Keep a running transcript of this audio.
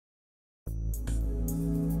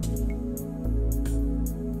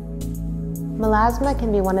Melasma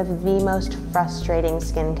can be one of the most frustrating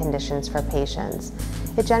skin conditions for patients.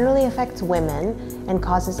 It generally affects women and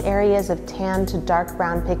causes areas of tan to dark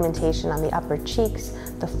brown pigmentation on the upper cheeks,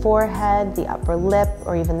 the forehead, the upper lip,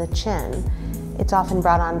 or even the chin. It's often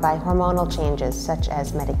brought on by hormonal changes such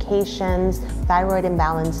as medications, thyroid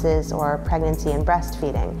imbalances, or pregnancy and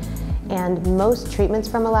breastfeeding. And most treatments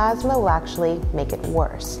for melasma will actually make it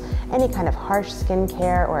worse. Any kind of harsh skin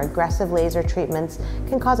care or aggressive laser treatments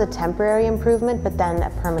can cause a temporary improvement, but then a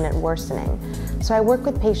permanent worsening. So I work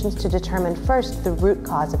with patients to determine first the root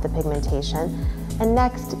cause of the pigmentation, and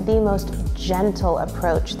next the most gentle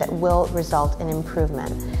approach that will result in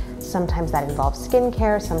improvement. Sometimes that involves skin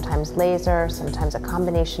care, sometimes laser, sometimes a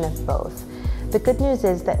combination of both. The good news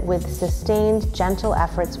is that with sustained, gentle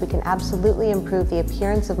efforts, we can absolutely improve the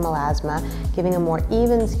appearance of melasma, giving a more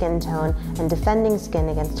even skin tone and defending skin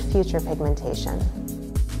against future pigmentation.